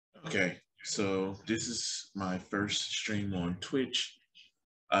Okay, so this is my first stream on Twitch.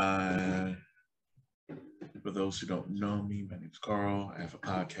 Uh, for those who don't know me, my name's Carl. I have a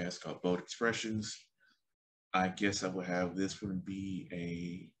podcast called Bold Expressions. I guess I would have this one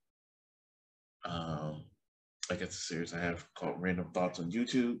be I guess a series I have called Random Thoughts on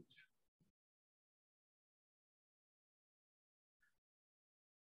YouTube.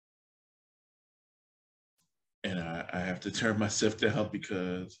 And I have to turn myself down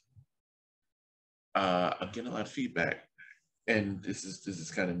because I'm getting a lot of feedback, and this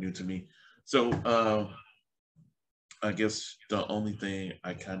is kind of new to me. So I guess the only thing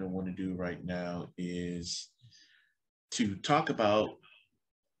I kind of want to do right now is to talk about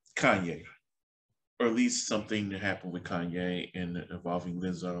Kanye, or at least something that happened with Kanye and involving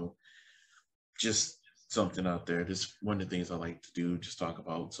Lizzo. Just something out there. Just one of the things I like to do, just talk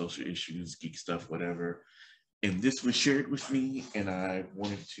about social issues, geek stuff, whatever. And this was shared with me, and I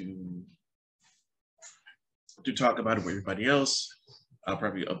wanted to talk about it with everybody else. I'll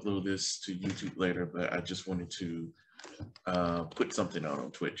probably upload this to YouTube later, but I just wanted to put something out on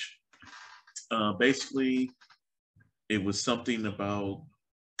Twitch. Basically, it was something about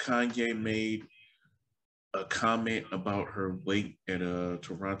Kanye made a comment about her weight at a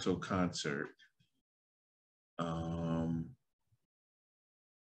Toronto concert. Um,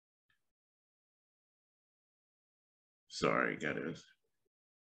 Sorry, gotta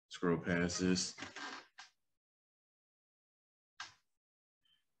scroll past this.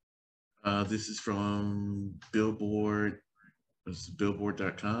 This is from Billboard. This is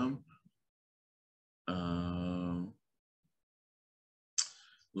Billboard.com. Um,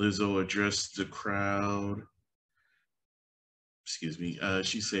 Lizzo addressed the crowd. Excuse me.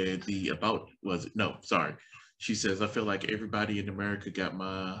 She said the about was it? No, sorry. She says I feel like everybody in America got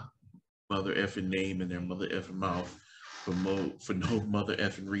my mother effing name in their mother effing mouth for no mother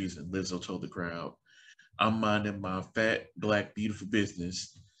effing reason. Lizzo told the crowd, "I'm minding my fat black beautiful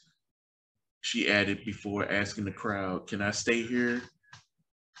business." She added before asking the crowd, "Can I stay here?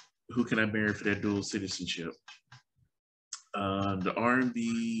 Who can I marry for that dual citizenship?" The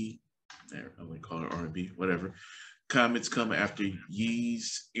R&B, I wouldn't call it R&B, whatever. Comments come after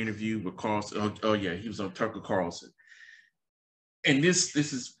Yee's interview with Carlson. Oh yeah, he was on Tucker Carlson. And this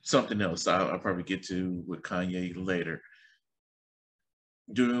is something else I'll probably get to with Kanye later.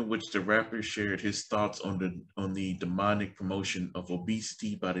 During which the rapper shared his thoughts on the demonic promotion of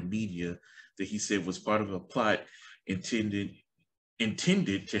obesity by the media that he said was part of a plot intended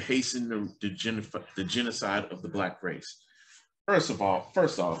intended to hasten the genocide of the black race. First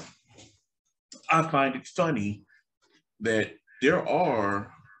off, I find it funny that there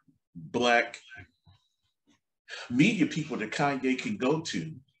are black media people that Kanye can go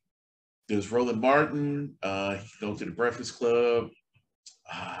to. There's Roland Martin. He can go to the Breakfast Club.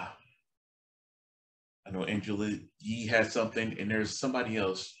 Uh, I know Angela Yee has something, and there's somebody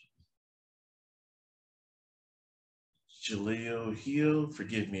else. Jaleel Hill.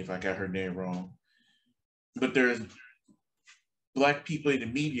 Forgive me if I got her name wrong. But there's black people in the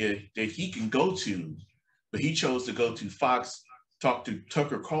media that he can go to, but he chose to go to Fox, talk to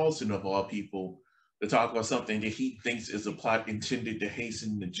Tucker Carlson of all people, to talk about something that he thinks is a plot intended to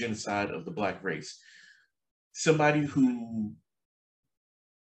hasten the genocide of the black race. Somebody who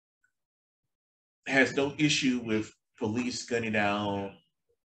has no issue with police gunning down,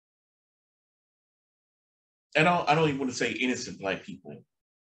 and I don't even want to say innocent black people,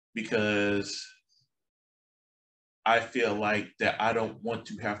 because I feel like that I don't want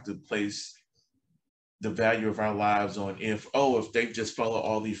to have to place the value of our lives on if they just follow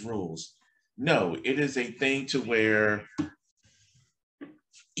all these rules. No, it is a thing to where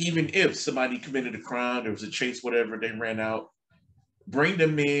even if somebody committed a crime, there was a chase, whatever, they ran out, bring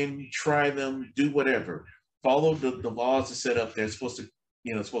them in, try them, do whatever. Follow the laws that set up. They're supposed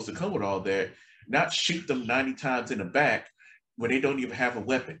to, supposed to come with all that. Not shoot them 90 times in the back when they don't even have a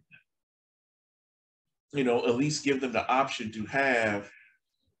weapon. At least give them the option to have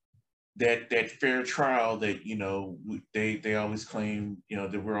that fair trial that they always claim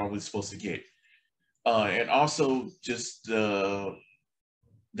that we're always supposed to get. And also just the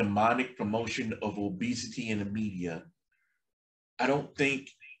demonic promotion of obesity in the media. I don't think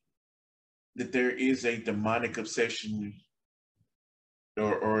that there is a demonic obsession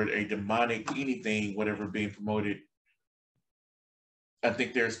or a demonic anything, whatever being promoted. I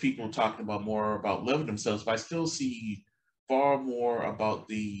think there's people talking about more about loving themselves, but I still see far more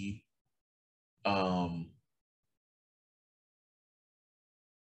um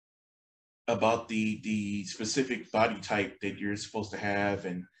about the specific body type that you're supposed to have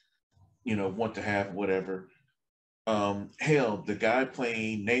and want to have, whatever. Hell, the guy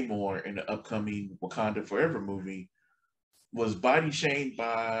playing Namor in the upcoming Wakanda Forever movie was body shamed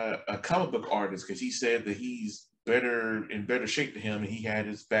by a comic book artist because he said that he's better shape than him, and he had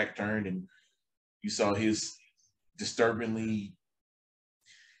his back turned, and you saw his disturbingly.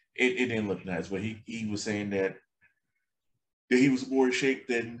 It didn't look nice, but he was saying that he was more in shape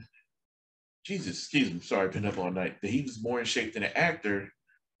than Jesus. Excuse me, sorry, been up all night. That he was more in shape than an actor,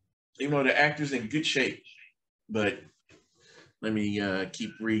 even though the actor's in good shape. But let me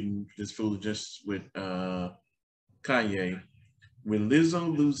keep reading this foolishness with Kanye. When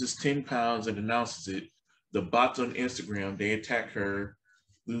Lizzo loses 10 pounds and announces it, the bots on Instagram, they attack her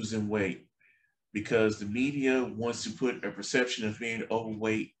losing weight because the media wants to put a perception of being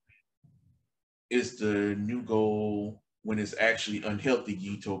overweight is the new goal when it's actually unhealthy,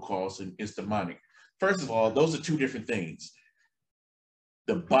 Yito calls, and it's demonic. First of all, those are two different things.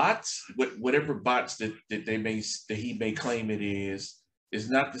 The bots, whatever bots that he may claim it is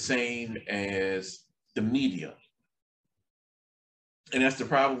not the same as the media. And that's the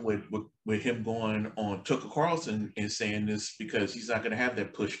problem with him going on Tucker Carlson and saying this, because he's not going to have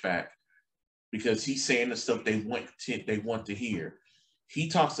that pushback, because he's saying the stuff they want to hear. He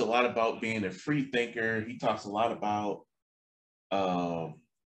talks a lot about being a free thinker. He talks a lot about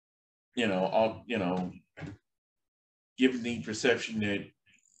giving the perception that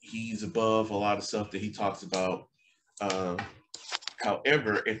he's above a lot of stuff that he talks about.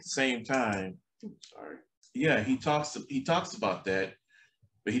 However, at the same time, sorry, yeah, he talks about that,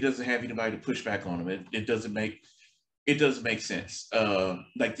 but he doesn't have anybody to push back on him. It doesn't make sense.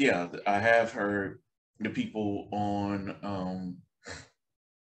 Like, yeah, I have heard the people on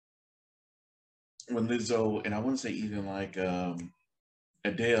when Lizzo, and I want to say even like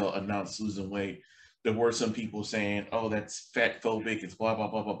Adele announced losing weight, there were some people saying, "Oh, that's fat phobic. It's blah blah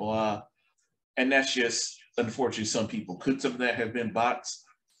blah blah blah," and that's just unfortunately some people. Could some of that have been bots?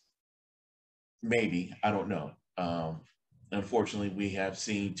 Maybe, I don't know. Unfortunately, we have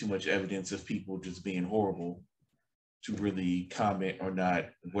seen too much evidence of people just being horrible to really comment or not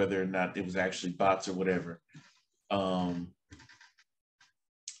whether or not it was actually bots or whatever.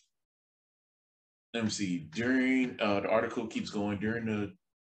 Let me see. During the article keeps going, during the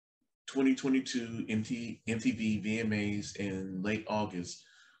 2022 MTV VMAs in late August,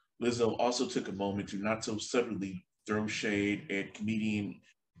 Lizzo also took a moment to not so subtly throw shade at comedian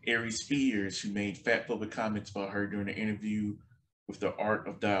Ari Spears, who made fat-phobic comments about her during an interview with The Art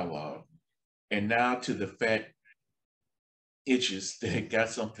of Dialogue. And now to the fat itches that got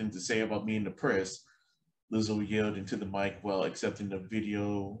something to say about me in the press, Lizzo yelled into the mic while accepting the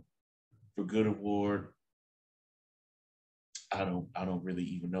Video for Good award. I don't really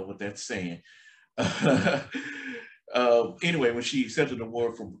even know what that's saying. Anyway, when she accepted the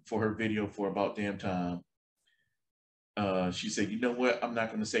award for her video for About Damn Time, she said, "You know what? I'm not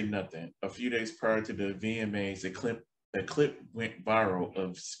going to say nothing." A few days prior to the VMAs, a clip went viral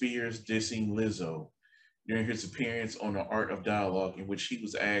of Spears dissing Lizzo during his appearance on The Art of Dialogue, in which he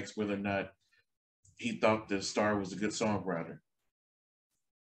was asked whether or not he thought the star was a good songwriter.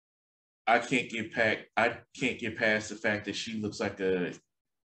 I can't get past the fact that she looks like well,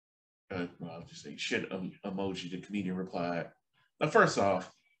 I'll just say shit emoji. The comedian replied. Now, first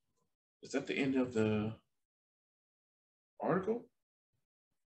off, is that the end of the article?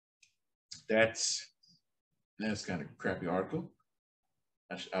 That's kind of a crappy article.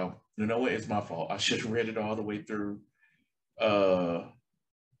 You know what? It's my fault. I should have read it all the way through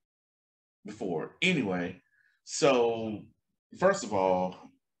before. Anyway, so first of all,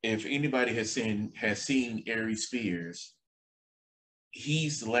 if anybody has seen Ari Spears,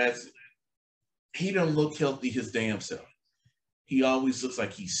 he's the last. He don't look healthy his damn self. He always looks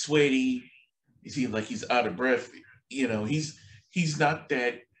like he's sweaty. He seems like he's out of breath. He's not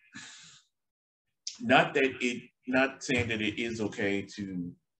that. Not saying that it is okay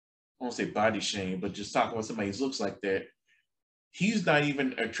to, I won't say body shame, but just talk about somebody who looks like that. He's not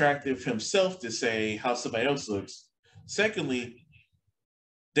even attractive himself to say how somebody else looks. Secondly,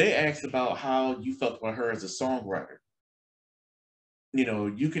 they asked about how you felt about her as a songwriter.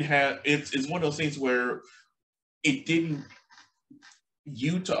 You can have it's one of those things where it didn't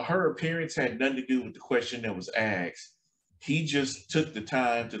her appearance had nothing to do with the question that was asked. He just took the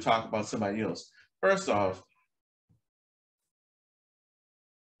time to talk about somebody else. First off,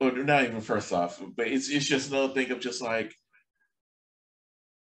 or not even first off, but it's just another thing of just like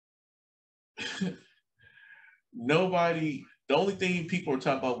nobody. The only thing people are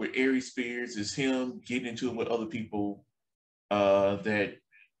talking about with Ari Spears is him getting into it with other people.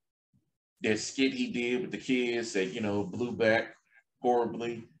 That skit he did with the kids that blew back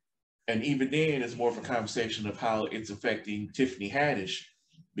horribly, And even then, it's more of a conversation of how it's affecting Tiffany Haddish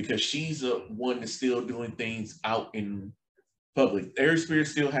because she's the one that's still doing things out in public. Aries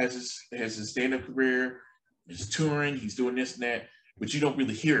Spears still has his stand up career, he's touring, he's doing this and that, but you don't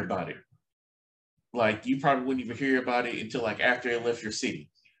really hear about it. Like you probably wouldn't even hear about it until like after they left your city.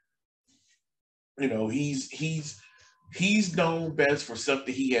 You know, he's known best for stuff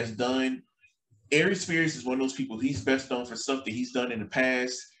that he has done. Aries Spears is one of those people. He's best known for stuff that he's done in the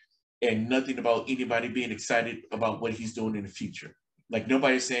past, and nothing about anybody being excited about what he's doing in the future. Like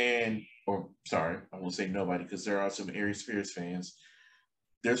nobody's saying, or sorry, I won't say nobody because there are some Aries Spears fans.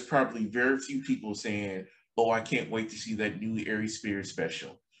 There's probably very few people saying, "Oh, I can't wait to see that new Aries Spears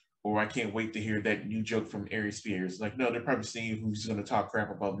special," or "I can't wait to hear that new joke from Aries Spears." Like, no, they're probably seeing who's going to talk crap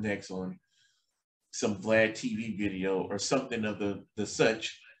about next on some Vlad TV video or something of the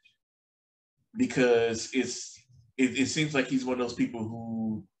such, because it seems like he's one of those people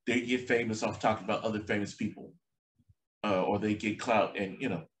who they get famous off talking about other famous people, or they get clout, and you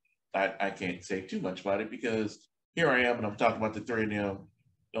know, I can't say too much about it because here I am and I'm talking about the three of them.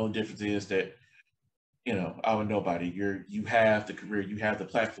 The only difference is that you know I'm a nobody. You have the career, you have the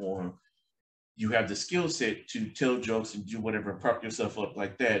platform, you have the skill set to tell jokes and do whatever, and prop yourself up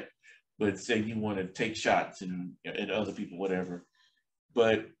like that. But say you want to take shots and other people, whatever.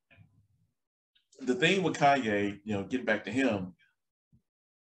 But the thing with Kanye, you know, getting back to him,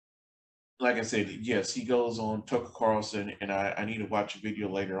 like I said, yes, he goes on Tucker Carlson, and I need to watch a video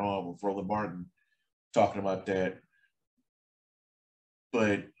later on with Roland Martin talking about that.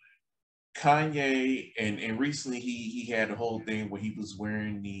 But Kanye, and recently he had a whole thing where he was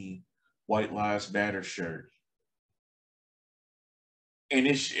wearing the White Lives Matter shirt, and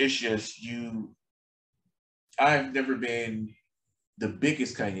it's just you. I've never been the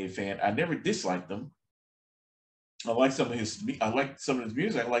biggest Kanye fan. I never disliked him. I like some of his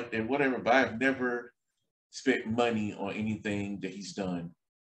music. I like that whatever, but I've never spent money on anything that he's done.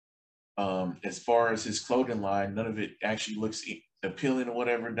 As far as his clothing line, none of it actually looks appealing or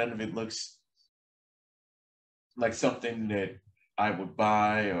whatever. None of it looks like something that I would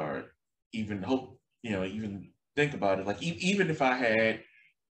buy or even hope, you know, even think about it. Like even if I had,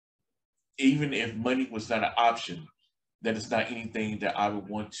 even if money was not an option, that is not anything that I would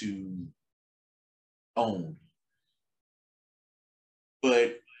want to own.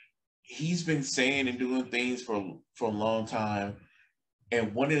 But he's been saying and doing things for a long time.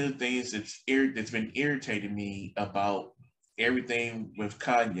 And one of the things that's been irritating me about everything with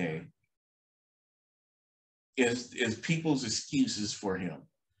Kanye is people's excuses for him.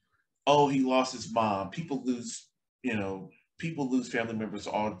 Oh, he lost his mom. You know, people lose family members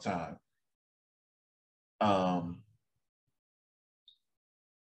all the time. Um,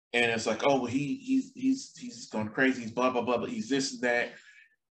 and it's like, oh, well, he's gone crazy. He's blah blah blah. But he's this and that.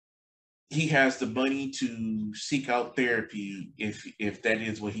 He has the money to seek out therapy if that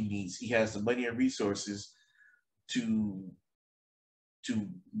is what he needs. He has the money and resources to to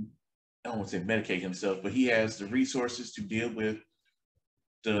I don't want to say medicate himself, but he has the resources to deal with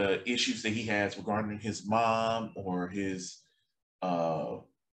the issues that he has regarding his mom uh, or his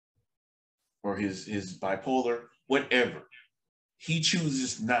bipolar, whatever. He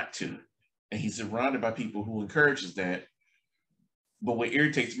chooses not to, and he's surrounded by people who encourages that. But what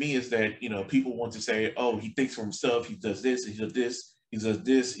irritates me is that you know people want to say, "Oh, he thinks for himself. He does this. He does this. He does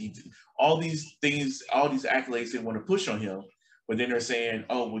this. All these things, all these accolades they want to push on him." But then they're saying,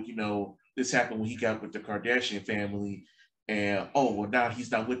 "Oh, well, you know, this happened when he got with the Kardashian family, and oh, well, now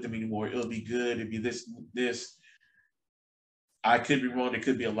he's not with them anymore. It'll be good. It'll be this." I could be wrong. It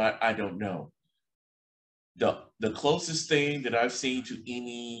could be a lot. I don't know. The closest thing that I've seen to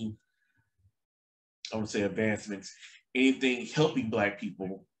any, I would say, advancements, anything helping Black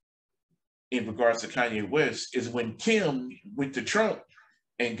people in regards to Kanye West is when Kim went to Trump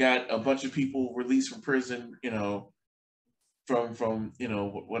and got a bunch of people released from prison, you know, from you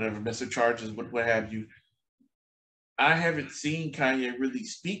know whatever mess of charges, what have you. I haven't seen Kanye really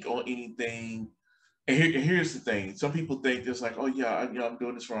speak on anything. And here's the thing: some people think it's like, oh yeah, you know, I'm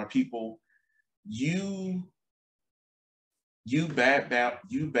doing this for our people. You you bad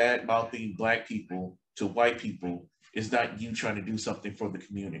mouthing Black people to white people is not you trying to do something for the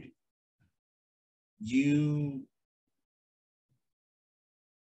community. You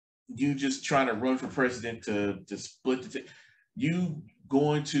you just trying to run for president to split you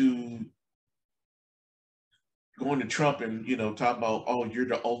going to Trump and you know talk about, oh, you're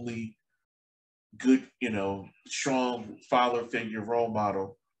the only good, you know, strong father figure role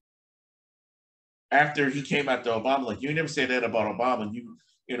model after he came after Obama. Like you never said that about Obama.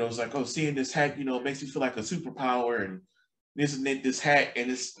 You know, it's like, oh, seeing this hat, you know, it makes me feel like a superpower and this and that, this hat and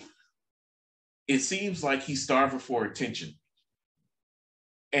this. it seems like he's starving for attention.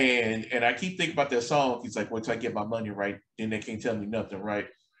 And I keep thinking about that song. He's like, "Wait till I get my money right, then they can't tell me nothing, right?"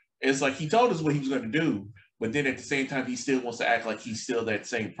 It's like he told us what he was going to do, but then at the same time, he still wants to act like he's still that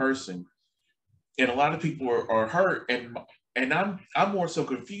same person. And a lot of people are hurt, and I'm more so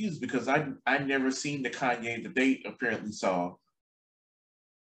confused because I never seen the Kanye that they apparently saw.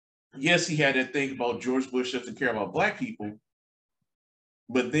 Yes, he had that thing about George Bush doesn't care about black people,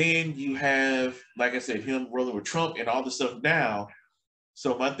 but then you have, like I said, him rolling with Trump and all the stuff now.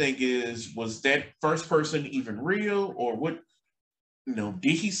 So my thing is, was that first person even real, or what? Did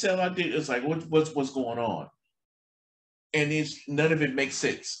he sell out? It's like what's going on? And it's none of it makes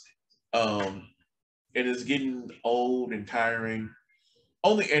sense. Um, it is getting old and tiring.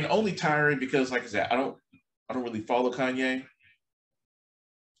 Only tiring because, like I said, I don't really follow Kanye.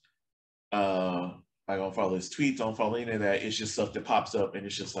 Uh, I don't follow his tweets. I don't follow any of that. It's just stuff that pops up, and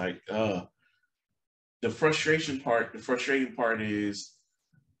it's just like the frustration part. The frustrating part is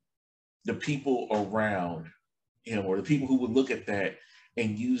the people around him, or the people who would look at that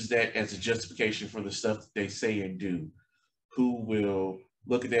and use that as a justification for the stuff that they say and do, who will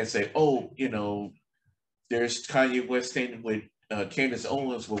look at that and say, "Oh, there's Kanye West standing with Candace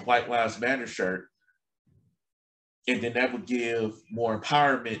Owens with White Lives Matter shirt," and then that would give more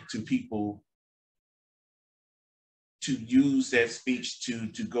empowerment to people to use that speech to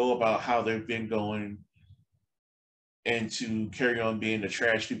go about how they've been going and to carry on being the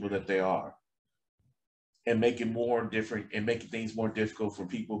trash people that they are, and make it more different and making things more difficult for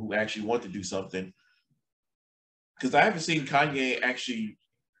people who actually want to do something. Because I haven't seen Kanye actually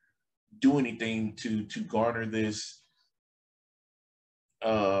do anything to garner this.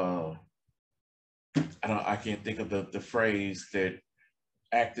 I can't think of the phrase, that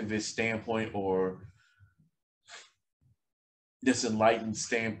activist standpoint or this enlightened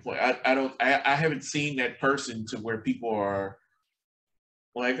standpoint. I haven't seen that person to where people are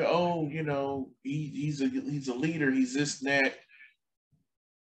like, oh, he's a leader, he's this and that.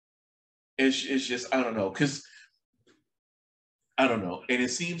 It's just, I don't know, because I don't know, and it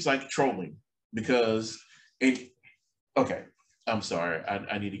seems like trolling because it. Okay, I'm sorry,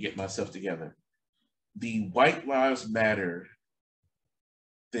 I need to get myself together. The White Lives Matter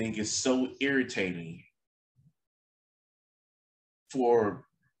thing is so irritating for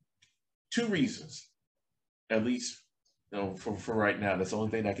two reasons, at least for right now. That's the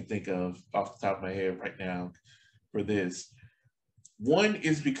only thing I can think of off the top of my head right now for this. One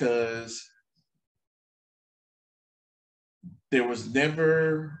is because there was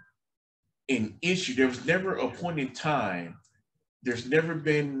never an issue. There was never a point in time. There's never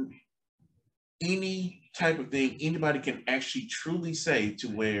been any type of thing anybody can actually truly say to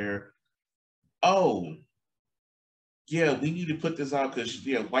where, oh, yeah, we need to put this out because,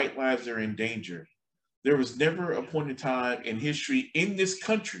 yeah, white lives are in danger. There was never a point in time in history in this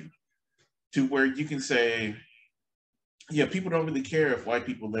country to where you can say, yeah, people don't really care if white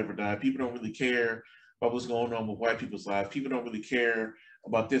people live or die. People don't really care about what's going on with white people's lives. People don't really care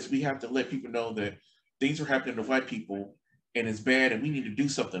about this. We have to let people know that things are happening to white people and it's bad and we need to do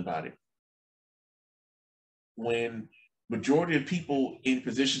something about it. When majority of people in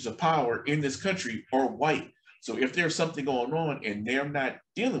positions of power in this country are white. So if there's something going on and they're not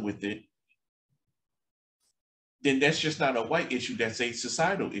dealing with it, then that's just not a white issue, that's a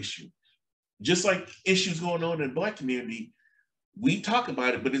societal issue. Just like issues going on in the black community, we talk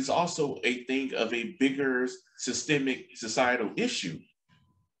about it, but it's also a thing of a bigger systemic societal issue.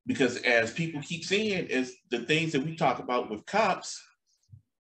 Because as people keep saying, is the things that we talk about with cops,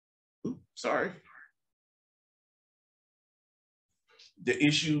 sorry, the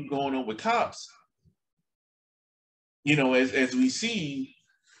issue going on with cops, as we see,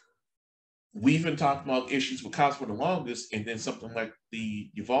 we've been talking about issues with cops for the longest, and then something like the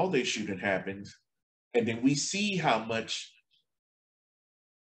Uvalde shooting happens, and then we see how much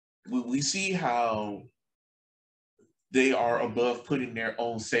we see how they are above putting their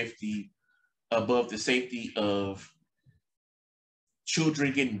own safety above the safety of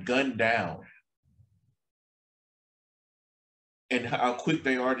children getting gunned down, and how quick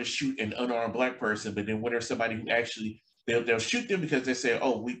they are to shoot an unarmed black person. But then when there's somebody who actually they'll shoot them because they say,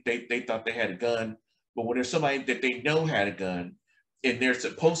 oh, they thought they had a gun. But when there's somebody that they know had a gun, and they're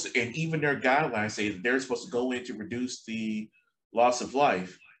supposed to, and even their guidelines say that they're supposed to go in to reduce the loss of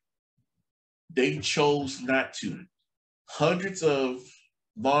life, they chose not to. Hundreds of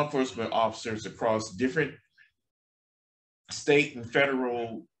law enforcement officers across different state and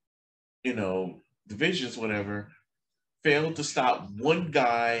federal, divisions, whatever, failed to stop one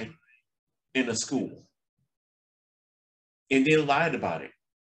guy in a school, and they lied about it.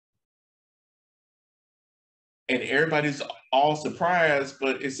 and everybody's all surprised,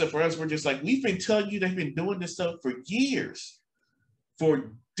 but except for us, we're just like, we've been telling you they've been doing this stuff for years,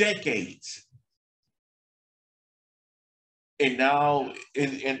 for decades. And now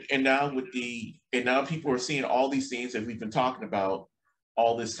and now with the and now people are seeing all these things that we've been talking about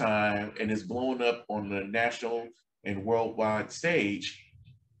all this time, and it's blowing up on the national and worldwide stage,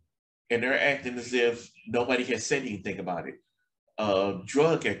 and they're acting as if nobody has said anything about it.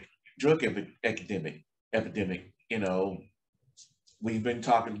 Drug epidemic. You know, we've been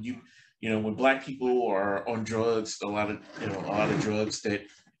talking. When Black people are on drugs, a lot of drugs that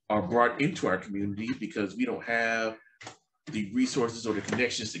are brought into our community because we don't have the resources or the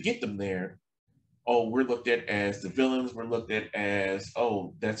connections to get them there. Oh, we're looked at as the villains. We're looked at as,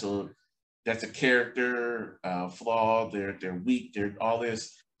 oh, that's a character flaw. They're weak. They're all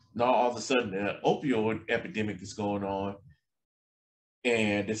this. Now all of a sudden, an opioid epidemic is going on,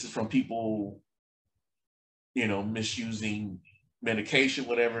 and this is from people, misusing medication,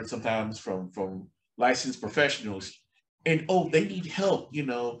 whatever. Sometimes from licensed professionals, and oh, they need help.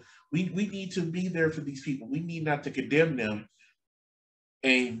 We need to be there for these people. We need not to condemn them.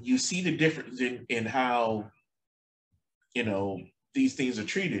 And you see the difference in how these things are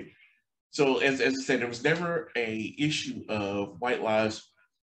treated. So as I said, there was never a issue of white lives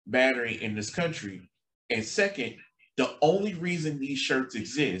mattering in this country. And second, the only reason these shirts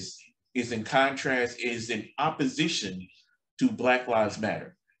exist is in opposition to Black Lives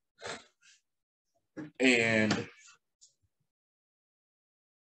Matter. And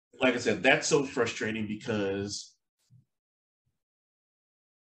like I said, that's so frustrating because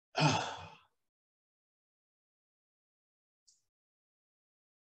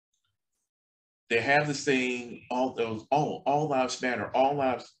they have this thing, all lives matter, all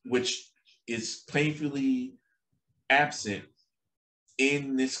lives, which is painfully absent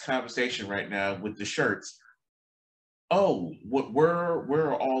in this conversation right now with the shirts. Oh, where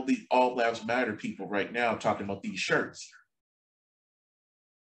are all the all lives matter people right now talking about these shirts?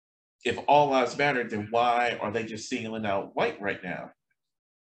 If all lives matter, then why are they just singling out white right now?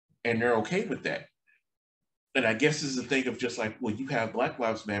 And they're okay with that. And I guess this is a thing of just like, well, you have Black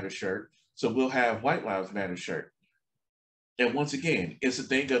Lives Matter shirt, so we'll have White Lives Matter shirt. And once again, it's a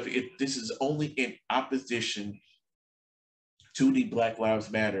thing of it. This is only in opposition to the Black Lives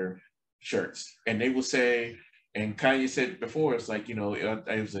Matter shirts, and they will say, and Kanye said before, it's like it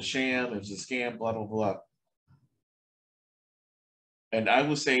was a sham, it was a scam, blah blah blah. And I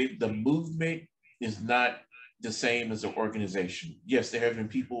would say the movement is not the same as an organization. Yes, there have been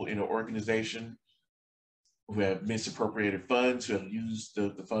people in an organization who have misappropriated funds, who have used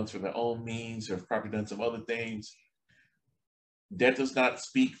the funds for their own means, who have probably done some other things. That does not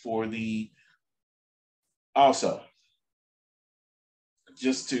speak for the. Also,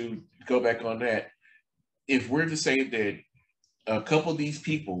 just to go back on that, if we're to say that a couple of these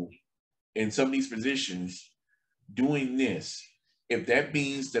people in some of these positions doing this, if that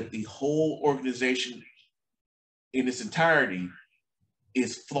means that the whole organization in its entirety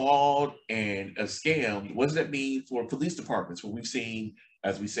is flawed and a scam, what does that mean for police departments? What we've seen,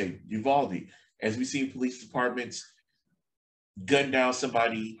 as we say, Uvalde, as we see police departments gun down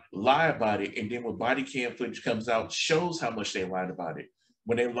somebody, lie about it, and then when body cam footage comes out, shows how much they lied about it.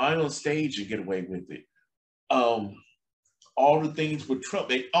 When they lie on stage and get away with it. All the things with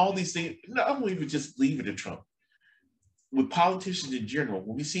Trump, all these things, no, I won't even just leave it to Trump. With politicians in general,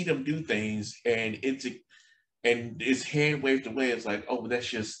 when we see them do things and it's hand waved away, it's like, oh, that's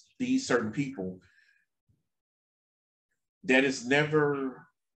just these certain people. That is never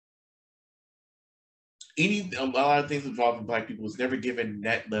a lot of things involving Black people was never given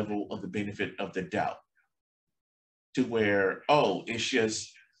that level of the benefit of the doubt. To where, oh, it's just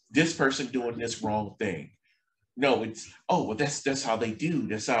this person doing this wrong thing. No, it's, oh, well, that's how they do.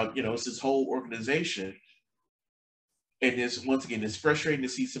 That's how, it's this whole organization. And it's, once again, it's frustrating to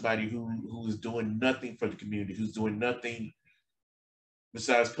see somebody who is doing nothing for the community, who's doing nothing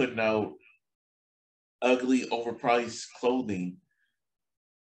besides putting out ugly, overpriced clothing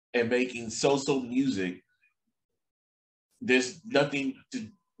and making so-so music. There's doing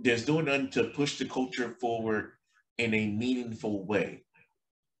nothing to push the culture forward in a meaningful way.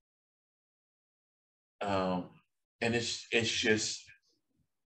 And it's just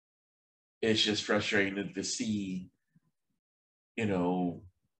frustrating to see,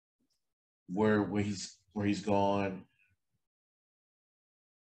 where he's gone.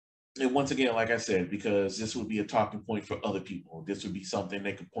 And once again, like I said, because this would be a talking point for other people. This would be something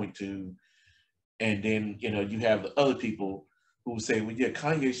they could point to. And then, you have the other people who say, well, yeah,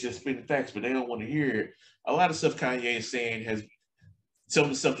 Kanye's just spitting facts, but they don't want to hear it. A lot of stuff Kanye is saying has some of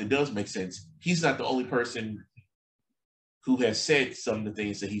the stuff that does make sense. He's not the only person who has said some of the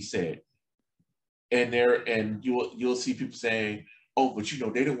things that he said. And you'll see people saying, "Oh, but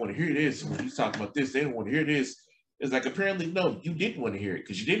they don't want to hear this when he's talking about this. They don't want to hear this." It's like, apparently, no, you didn't want to hear it,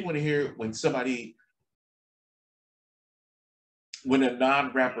 because you didn't want to hear it when a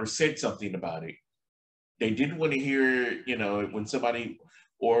non-rapper said something about it. They didn't want to hear, when somebody,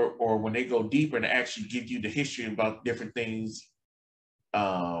 or when they go deeper and actually give you the history about different things.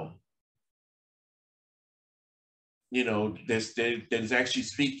 Um, that is actually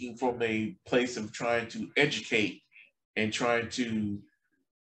speaking from a place of trying to educate and trying to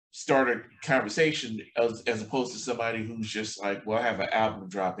start a conversation, as opposed to somebody who's just like, well, I have an album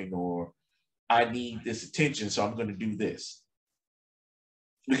dropping, or I need this attention, so I'm going to do this.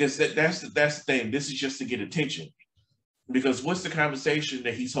 Because that's the thing. This is just to get attention. Because what's the conversation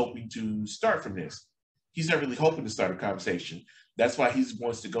that he's hoping to start from this? He's not really hoping to start a conversation. That's why he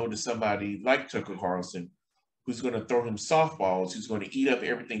wants to go to somebody like Tucker Carlson, who's going to throw him softballs, who's going to eat up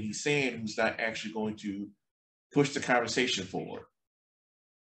everything he's saying, who's not actually going to push the conversation forward.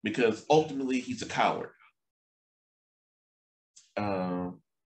 Because ultimately, he's a coward. And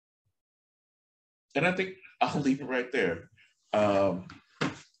I think I'll leave it right there.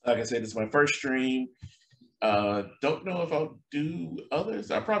 Like I said, this is my first stream. Don't know if I'll do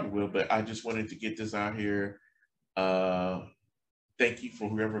others. I probably will, but I just wanted to get this out here. Thank you for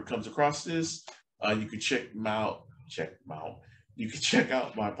whoever comes across this. You can check them out. You can check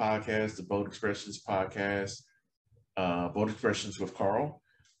out my podcast, the Bold Expressions podcast, Bold Expressions with Carl,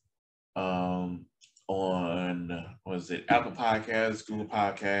 on Apple Podcasts, Google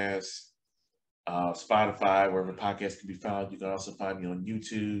Podcasts, Spotify, wherever podcasts can be found. You can also find me on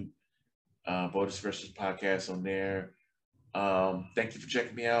YouTube, Bold Expressions podcast on there. Thank you for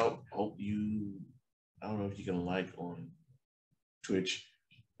checking me out. I don't know if you can like on Twitch,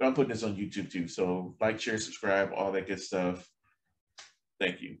 but I'm putting this on YouTube too. So like, share, subscribe, all that good stuff.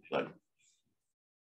 Thank you. Love you.